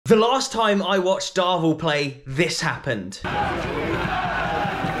The last time I watched Darvel play, this happened.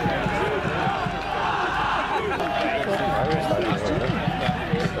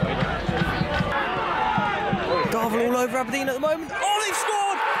 Darvel all over Aberdeen at the moment. Oh, they've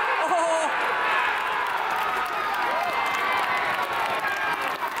scored!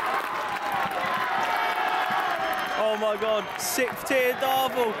 Oh my God, 6th tier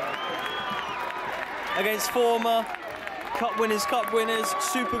Darvel against former Cup winners,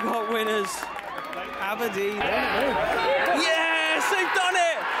 Super Cup winners, Aberdeen. Yes, they've done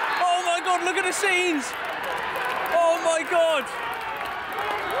it! Oh my God, look at the scenes! Oh my God!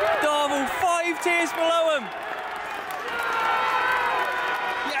 Darvel 5 tiers below them.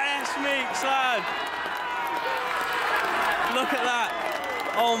 Yes, Meeks, lad. Look at that.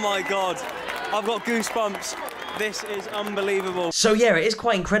 Oh my God. I've got goosebumps. This is unbelievable. So yeah, it is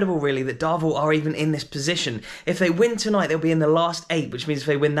quite incredible really that Darvel are even in this position. If they win tonight, they'll be in the last 8, which means if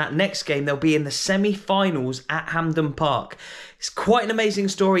they win that next game, they'll be in the semi-finals at Hampden Park. It's quite an amazing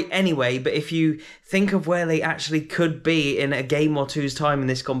story anyway, but if you think of where they actually could be in a game or two's time in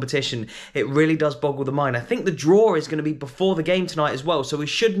this competition, it really does boggle the mind. I think the draw is going to be before the game tonight as well, so we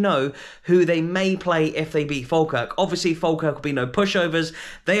should know who they may play if they beat Falkirk. Obviously, Falkirk will be no pushovers.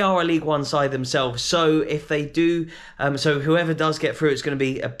 They are a League One side themselves, so if they do, so whoever does get through, it's going to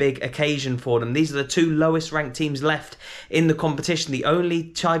be a big occasion for them. These are the 2 lowest ranked teams left in the competition. The only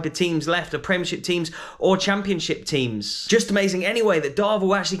type of teams left are Premiership teams or Championship teams. Just amazing anyway that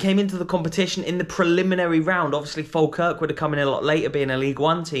Darvel actually came into the competition in the preliminary round. Obviously Falkirk would have come in a lot later being a League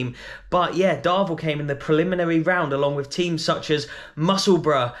One team, but yeah, Darvel came in the preliminary round along with teams such as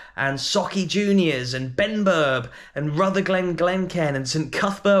Musselburgh and Socky Juniors and Benburb and Rutherglen Glencairn and St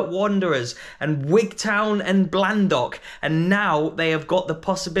Cuthbert Wanderers and Wigtown and Blandock, and now they have got the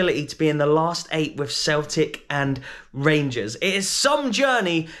possibility to be in the last 8 with Celtic and Rangers. It is some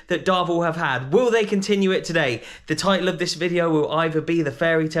journey that Darvel have had. Will they continue it today? The title of this video will either be the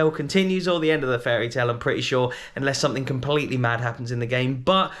fairy tale continues or the end of the fairy tale, I'm pretty sure, unless something completely mad happens in the game,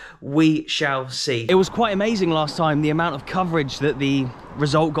 but we shall see. It was quite amazing last time, the amount of coverage that the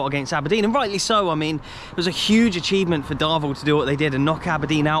result got against Aberdeen, and rightly so. I mean, it was a huge achievement for Darvel to do what they did and knock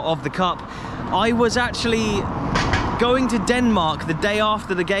Aberdeen out of the cup. I was actually going to Denmark the day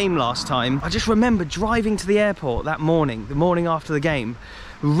after the game last time. I just remember driving to the airport that morning, the morning after the game,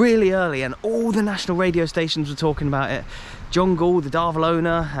 really early, and all the national radio stations were talking about it. John Gould, the Darvel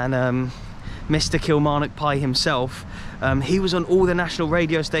owner, and Mr. Kilmarnock Pie himself, he was on all the national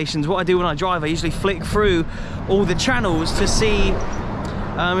radio stations. What I do when I drive, I usually flick through all the channels to see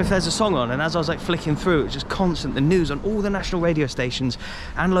if there's a song on, and as I was like flicking through, it was just constant, the news on all the national radio stations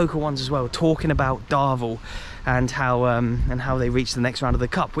and local ones as well, talking about Darvel and how they reached the next round of the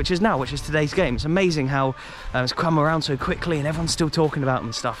cup, which is today's game. It's amazing how it's come around so quickly and everyone's still talking about them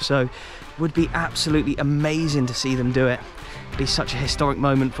and stuff. So it would be absolutely amazing to see them do it. It'd be such a historic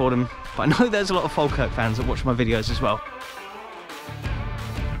moment for them. But I know there's a lot of Falkirk fans that watch my videos as well.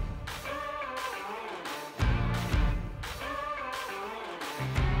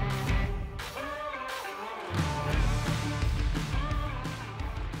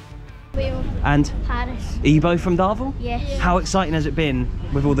 And Paris. Are you both from Darvel? Yes. How exciting has it been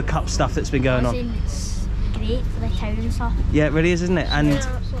with all the cup stuff that's been going on? It's great for the town and stuff. Yeah, it really is, isn't it? And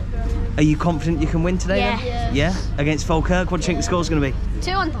yeah, are you confident you can win today? Yeah. Then? Yeah. Against Falkirk, what do you think the score's going to be?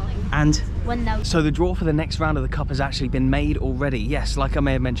 2-1. And 1-0. so the draw for the next round of the cup has actually been made already. Yes, like I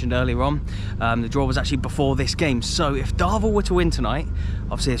may have mentioned earlier on, the draw was actually before this game. So if Darvel were to win tonight,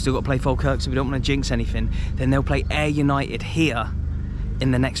 obviously they've still got to play Falkirk, so we don't want to jinx anything, then they'll play Ayr United here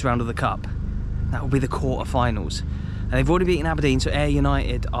in the next round of the cup. That will be the quarter-finals. And they've already beaten Aberdeen, so Ayr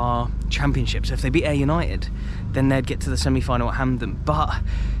United are Championship. So if they beat Ayr United, then they'd get to the semi-final at Hampden. But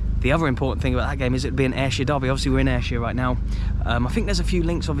the other important thing about that game is it'd be an Ayrshire derby. Obviously, we're in Ayrshire right now. I think there's a few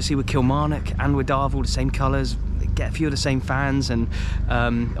links, obviously, with Kilmarnock and with Darvel, the same colours. They get a few of the same fans, and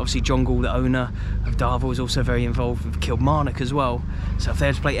obviously John Gould, the owner of Darvel, is also very involved with Kilmarnock as well. So if they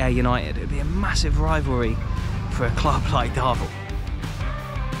had to play Ayr United, it'd be a massive rivalry for a club like Darvel.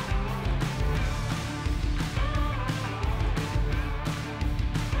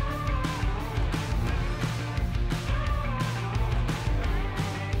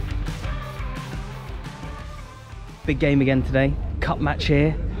 Big game again today, cup match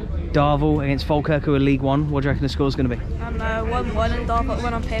here. Darvel against Falkirk, who are League One. What do you reckon the score's going to be? 1-1 and Darvel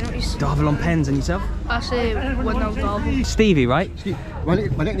win on penalties. Darvel on pens, and yourself? I say 1-0 Darvel. Stevie, right? My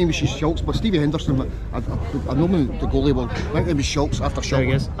nickname was Schultz, but Stevie Henderson, I know the goalie well. My nickname was Schultz after Schultz. There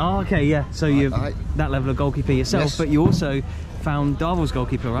he goes. Oh, okay, yeah. So you're that level of goalkeeper yourself, yes. But you also found Darvel's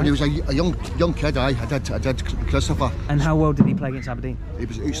goalkeeper, right? When he was a young kid, I did Christopher. And how well did he play against Aberdeen? He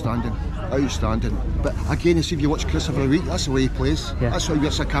was outstanding. But again, you see, if you watch Christopher a week, that's the way he plays. Yeah. That's how he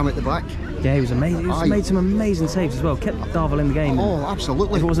gets a cam at the back. Yeah, he was amazing. He made some amazing saves as well. Kept Darvel in the game. Oh,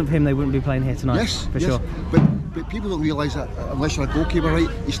 absolutely. If it wasn't for him, they wouldn't be playing here tonight. Yes, for yes. sure. But people don't realise that unless you're a goalkeeper, right,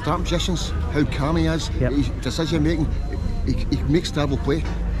 his start positions, how calm he is, Yep. his decision making, he makes Darvel play.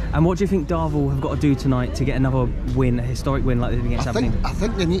 And what do you think Darvel have got to do tonight to get another win, a historic win like they did against Aberdeen? I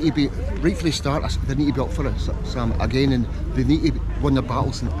think they need to be, right from the start, they need to be up for it, Sam, again, and they need to win their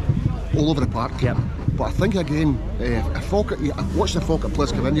battles all over the park. Yep. But I think again, if Falkirk, I watched the Falkirk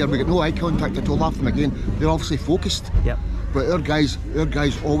players come in here, we get no eye contact at all after them again. They're obviously focused. Yep. But our guys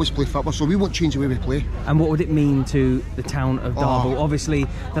always play football, so we won't change the way we play. And what would it mean to the town of Darvel? Oh. Obviously,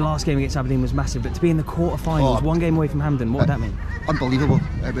 the last game against Aberdeen was massive, but to be in the quarter-finals, one game away from Hampden, what would that mean? Unbelievable.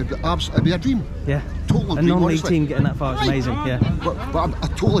 It'd be a dream. Yeah. Total a dream, non-league honestly. team getting that far is amazing, yeah. But I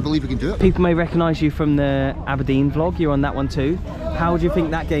totally believe we can do it. People may recognise you from the Aberdeen vlog, you're on that one too. How do you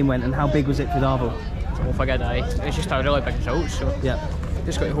think that game went and how big was it for Darvel? Well, forget it. It's just a really big result, so Yeah.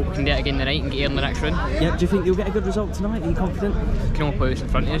 just got to hope we can do it again tonight and get here in the next round. Yep, do you think you'll get a good result tonight? Are you confident? We can only play this in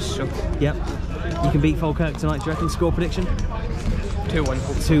front of us, so Yep. You can beat Falkirk tonight, do you reckon? Score prediction? 2-1.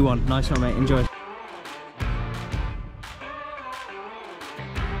 2-1. Nice one, mate. Enjoy.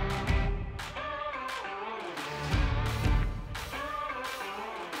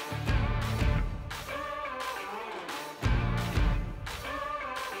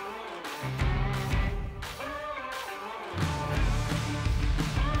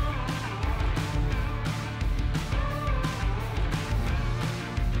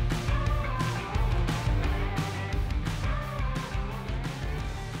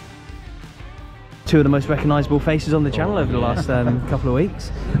 Two of the most recognisable faces on the channel over the last couple of weeks.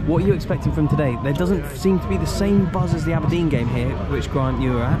 What are you expecting from today? There doesn't seem to be the same buzz as the Aberdeen game here, which Grant,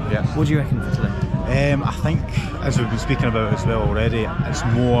 you were at. Yes. What do you reckon for today? I think, as we've been speaking about as well already, it's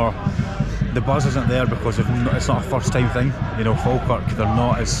more, the buzz isn't there because it's not a first time thing. You know, Falkirk, they're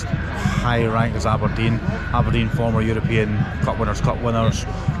not as high ranked as Aberdeen. Aberdeen, former European cup winners.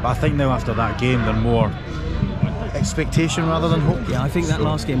 But I think now after that game, they're more expectation rather than hope. Yeah, I think that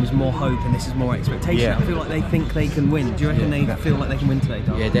last game was more hope and this is more expectation. Yeah. I feel like they think they can win. Do you reckon they feel like they can win today,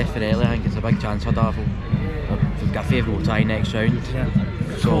 Darvel? Yeah, definitely. I think it's a big chance for Darvel. We've got a favourable tie next round.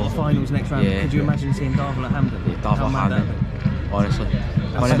 Yeah. So, quarter-finals next round. yeah. Could you imagine seeing Darvel at Hampden? Darvel How mad Hampden, that'd be? honestly.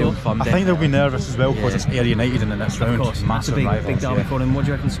 One of those fun I think they'll be nervous as well because Yeah. it's Ayr United in the next round. Of course, Massive that's a rivals. big derby for them. What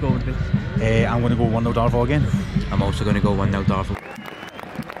do you reckon the score would be? I'm going to go 1-0 Darvel again. I'm also going to go 1-0 Darvel.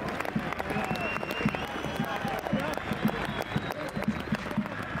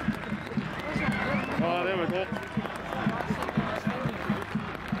 Oh, there we go.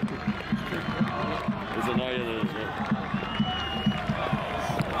 There's an eye in it as well.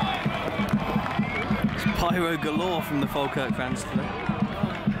 It's pyro galore from the Falkirk fans today.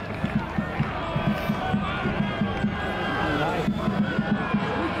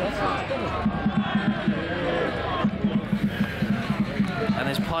 And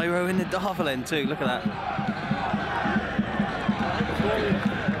there's pyro in the Darvel end too, look at that.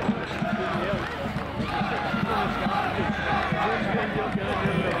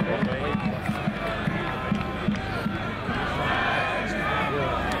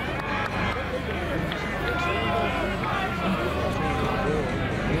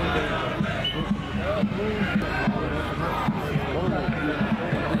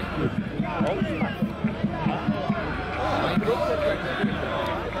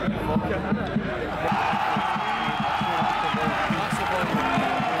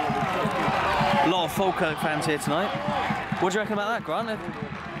 A lot of Falkirk fans here tonight. What do you reckon about that, Grant?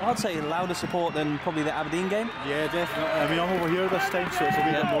 I'd say louder support than probably the Aberdeen game. Yeah, definitely. I mean, I'm over here this time, so it's a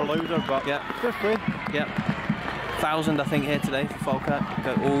wee bit more louder, but yeah, fair play. Yeah. 1,000, I think, here today for Falkirk.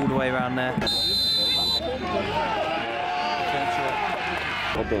 Go all the way around there.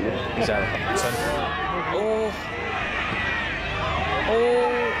 He's out. Oh!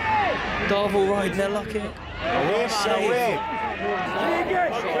 Oh! Darvel riding their lucky. Away, Save.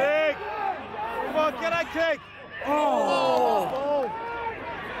 Craig! Come on, get that, Craig! Oh!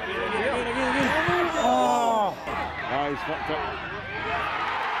 Oh! Ah, he's fucked up.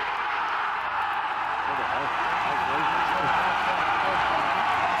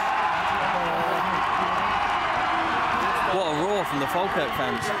 What a roar from the Falkirk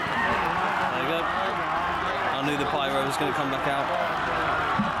fans. There you go. I knew the pyro was going to come back out.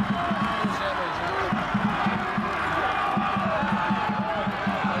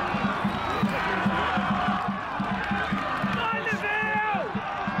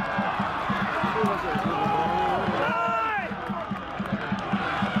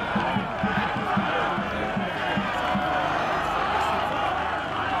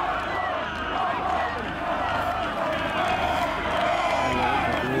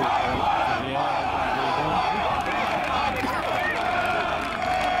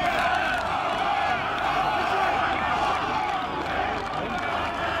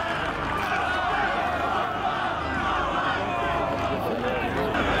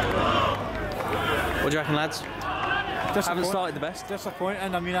 What do you reckon, lads? Haven't started the best.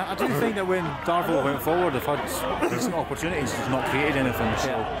 Disappointing. I mean, I do think that when Darvel went forward, they've had decent opportunities, just not created anything.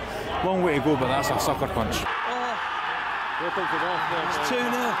 So, long way to go, but that's a sucker punch. It's 2-0.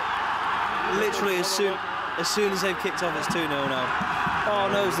 Literally, as soon as they've kicked off, it's 2-0 now. Oh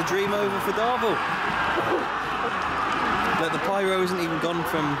no, is the dream over for Darvel? But the pyro isn't even gone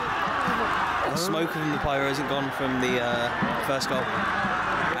from... The smoke from the pyro isn't gone from the first goal.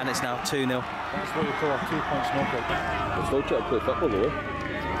 And it's now 2-0. That's what you call a 2-punch knockout. They're still trying to play football though.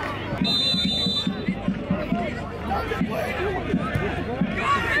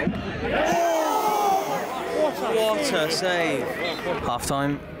 What a save! Half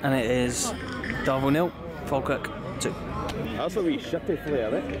time, and it is Darvel 0, Falkirk 2. That's a wee shitty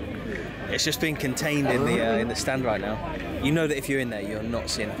flare, eh? It's just been contained in the stand right now. You know that if you're in there, you'll not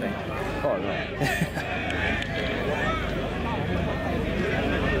see anything. Oh no.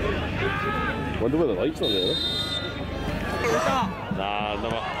 Wonder where the lights are there. Nah,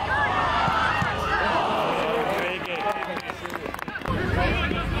 never.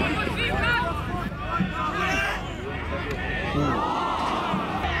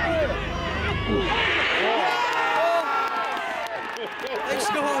 They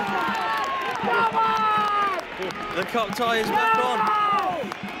scored! The cup tie is back on.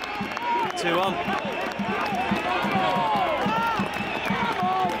 2-1.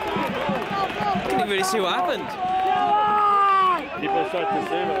 Didn't really see what happened. People start to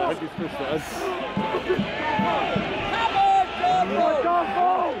say that I think he's pushed it in.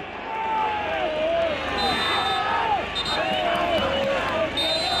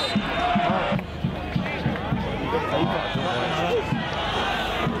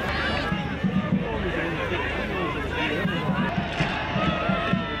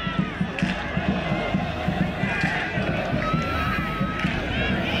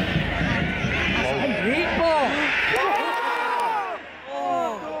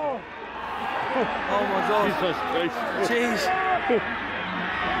 Oh my god. Jesus Christ. Jeez.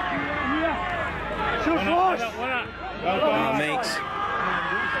 Oh, mates.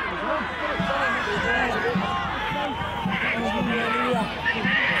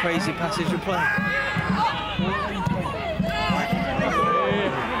 Crazy passage of play.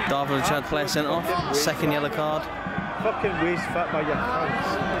 Darvel had a player sent off. Second yellow card. Fucking waist fit by your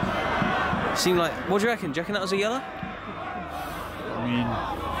pants. Seemed like. What do you reckon? Do you reckon that was a yellow? I mean,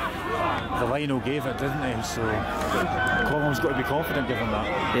 the Lionel gave it, didn't he? So Column's got to be confident giving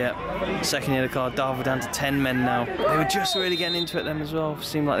that. Yeah. Second yellow card. Darvel down to 10 men now. They were just really getting into it then as well.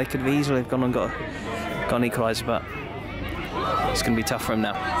 Seemed like they could have easily gone and got an equaliser, but it's going to be tough for him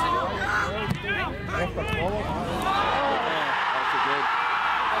now.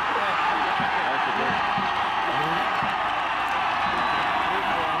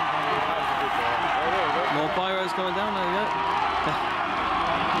 More pyros going down, there we go.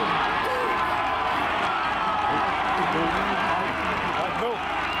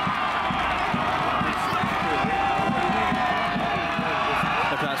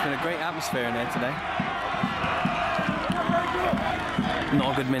 Look, that's been a great atmosphere in here today.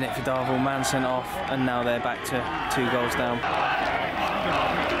 Not a good minute for Darvel, man sent off, and now they're back to 2 goals down.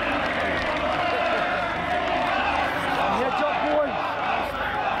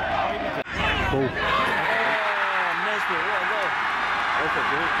 Cool. Nesbitt, what a goal. That's a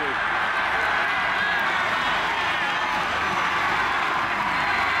great goal.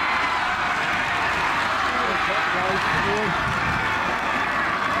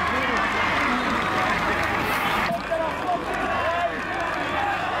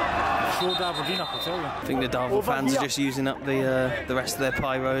 I think the Darvel fans are just using up the rest of their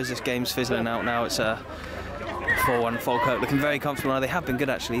pyros. This game's fizzling out now. It's a 4-1 Falkirk, looking very comfortable now. They have been good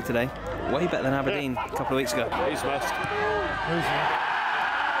actually today. Way better than Aberdeen a couple of weeks ago. He's missed.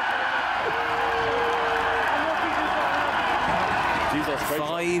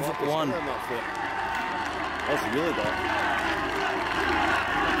 5-1. That's really bad.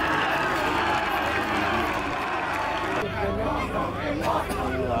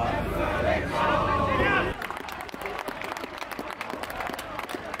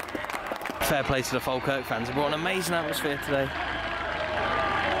 Fair play to the Falkirk fans. They brought an amazing atmosphere today.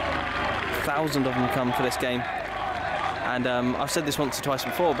 1,000 of them come for this game. And I've said this once or twice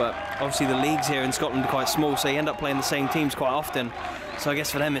before, but obviously the leagues here in Scotland are quite small, so you end up playing the same teams quite often. So I guess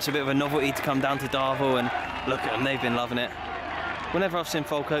for them it's a bit of a novelty to come down to Darvel, and look at them, they've been loving it. Whenever I've seen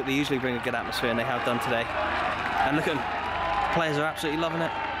Falkirk, they usually bring a good atmosphere, and they have done today. And look at them, players are absolutely loving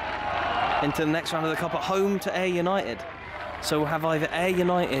it. Into the next round of the Cup at home to Ayr United. So we'll have either Ayr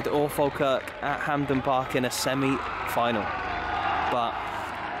United or Falkirk at Hampden Park in a semi-final. But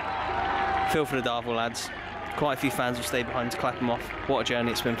Feel for the Darvel lads. Quite a few fans will stay behind to clap them off. What a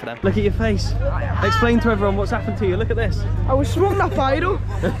journey it's been for them. Look at your face. Explain to everyone what's happened to you. Look at this. I was smoking a pyro.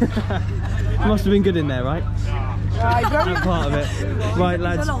 Must have been good in there, right? That part of it. Right,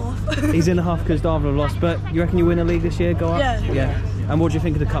 lads. He's in a huff because Darvel have lost. But you reckon you win a league this year? Go up? Yeah. And what do you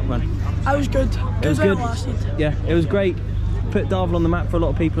think of the cup run? I was good. It was good. Yeah, it was great. Put Darvel on the map for a lot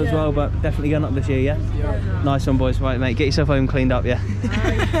of people as well, but definitely going up this year, yeah? Nice one, boys. Right, mate, get yourself home cleaned up, yeah?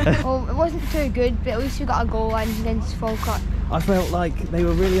 Well, it wasn't too good, but at least we got a goal in against Falkirk. I felt like they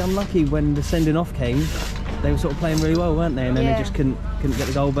were really unlucky when the sending off came. They were sort of playing really well, weren't they? And then they just couldn't get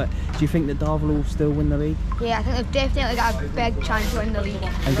the goal. But do you think that Darvel will still win the league? Yeah, I think they've definitely got a big chance to win the league.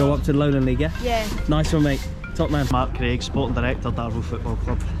 And go up to the Lowland League, yeah? Yeah. Nice one, mate. Top man. Mark Craig, Sporting Director, Darvel Football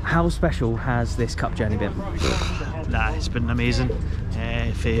Club. How special has this cup journey been? Nah, it's been amazing.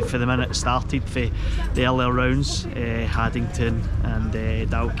 For the minute it started, for the earlier rounds, Haddington and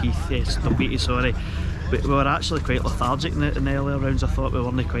Dalkeith, sorry. We were actually quite lethargic in the earlier rounds. I thought we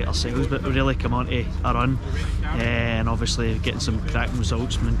weren't quite ourselves, but we really come on to a run, and obviously getting some cracking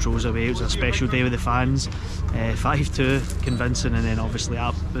results. Montrose away, it was a special day with the fans. 5-2, convincing, and then obviously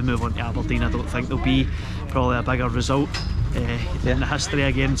we move on to Aberdeen. I don't think there'll be probably a bigger result in the history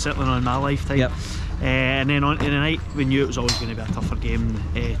again, certainly not in my lifetime. Yep. And then on to the night, we knew it was always going to be a tougher game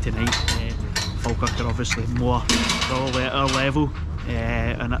tonight. Falkirk are obviously more probably at our level.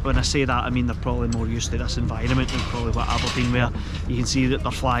 And when I say that, I mean they're probably more used to this environment than probably what Aberdeen were. You can see that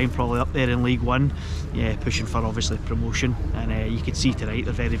they're flying probably up there in League One, pushing for obviously promotion, and you can see tonight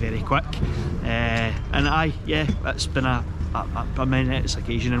they're very, very quick. And it's been a momentous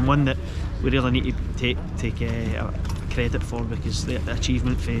occasion, and one that we really need to take credit for, because the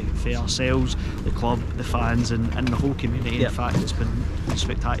achievement for ourselves, the club, the fans, and the whole community. In fact, it's been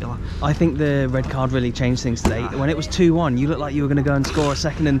spectacular. I think the red card really changed things today. When it was 2-1, you looked like you were going to go and score a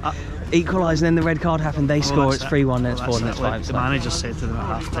second and equalise, and then the red card happened. They score, it's 3-1, then it's 4, and it's 5. The manager said to them at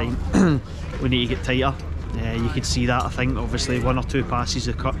half time, we need to get tighter. You could see that. I think obviously 1 or 2 passes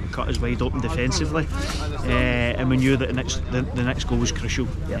have cut us wide open defensively, and we knew that the next goal was crucial,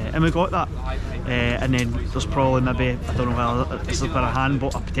 and we got that. And then there's probably maybe, I don't know whether it's a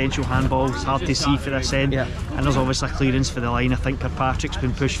handball, a potential handball. It's hard to see for this end, and there's obviously a clearance for the line. I think Kirkpatrick's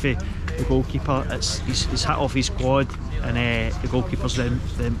been pushed for the goalkeeper. He's hit off his quad, and the goalkeeper's then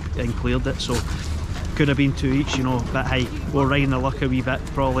cleared it. So could have been 2 each, but hey, we're riding the luck a wee bit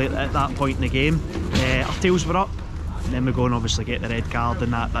probably at that point in the game. Our tails were up, and then we go and obviously get the red card,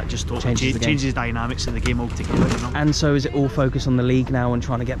 and that just totally changes the dynamics of the game altogether. And so is it all focused on the league now and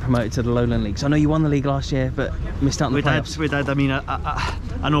trying to get promoted to the Lowland League? So I know you won the league last year, but missed out on the playoffs. We did. I mean,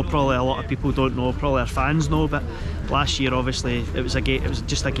 I know probably a lot of people don't know, probably our fans know, but last year obviously it was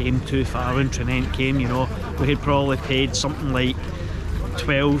just a game too far when Trinent came. We had probably played something like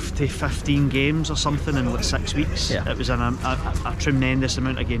 12 to 15 games or something in like 6 weeks. It was a tremendous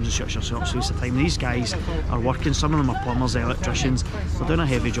amount of games in such a short space of time. These guys are working, some of them are plumbers, electricians, they're doing a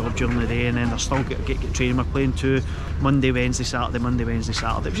heavy job during the day, and then they're still get training. We're playing 2 Monday, Wednesday, Saturday, Monday, Wednesday,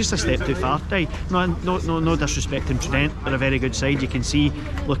 Saturday. It was just a step too far today. No disrespect in Trinent, they're a very good side. You can see,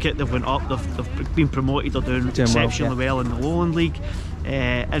 look at, they've went up, they've been promoted, they're doing exceptionally well in the Lowland League.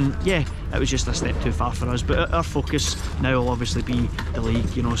 And yeah, it was just a step too far for us, but our focus now will obviously be the league,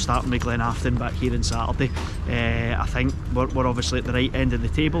 starting with Glenafton back here on Saturday. I think we're obviously at the right end of the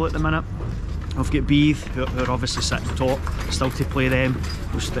table at the minute. We've got Beath, who are obviously sitting top, still to play them.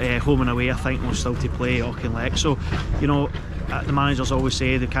 Home and away, I think, we'll still to play Auchinleck. So, the managers always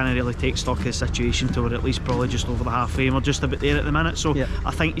say they can't really take stock of the situation till we're at least probably just over the halfway, and we're just about there at the minute. So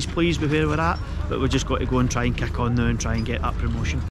I think he's pleased with where we're at, but we've just got to go and try and kick on now and try and get that promotion.